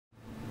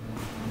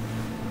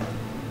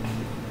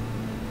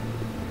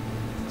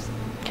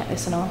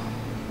this and all.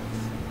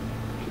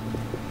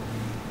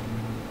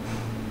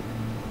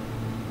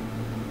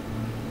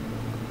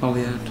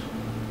 Holyhead.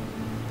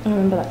 I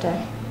remember that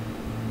day.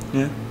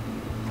 Yeah?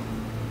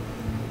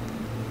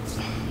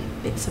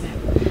 Bits of it.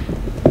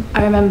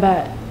 I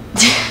remember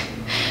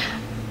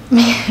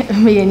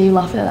me and you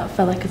laughing at that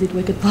fella because his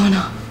wig had blown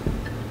off.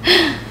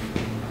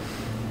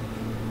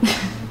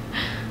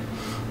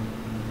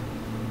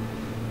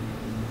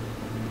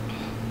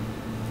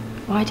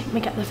 Why didn't we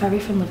get the ferry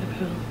from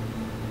Liverpool?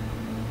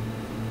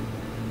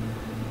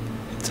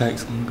 It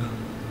takes longer.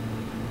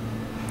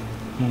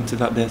 I wanted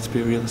that day to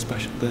be a really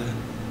special day.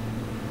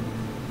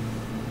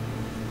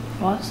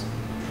 Was?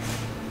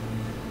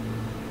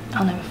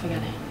 I'll never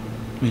forget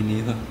it. Me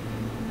neither.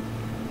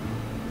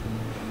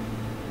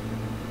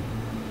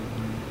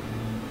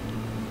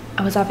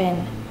 I was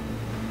having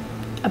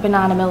a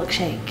banana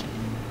milkshake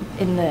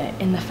in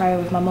the ferry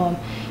with my mum,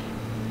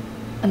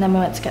 and then we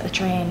went to get the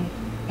train.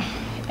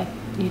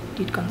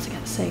 You'd gone to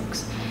get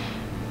cigs.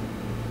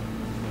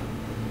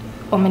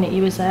 1 minute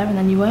you was there and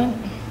then you weren't.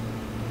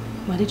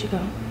 Where did you go?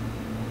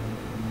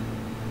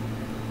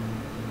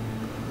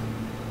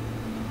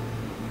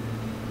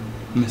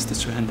 I missed the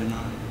train, didn't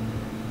I?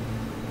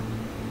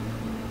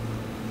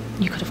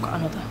 You could have got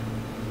another.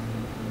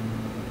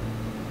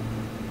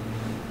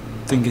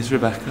 Thing is,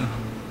 Rebecca,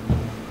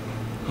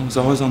 I was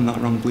always on that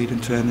wrong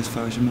bleeding train as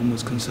far as your mum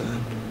was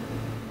concerned.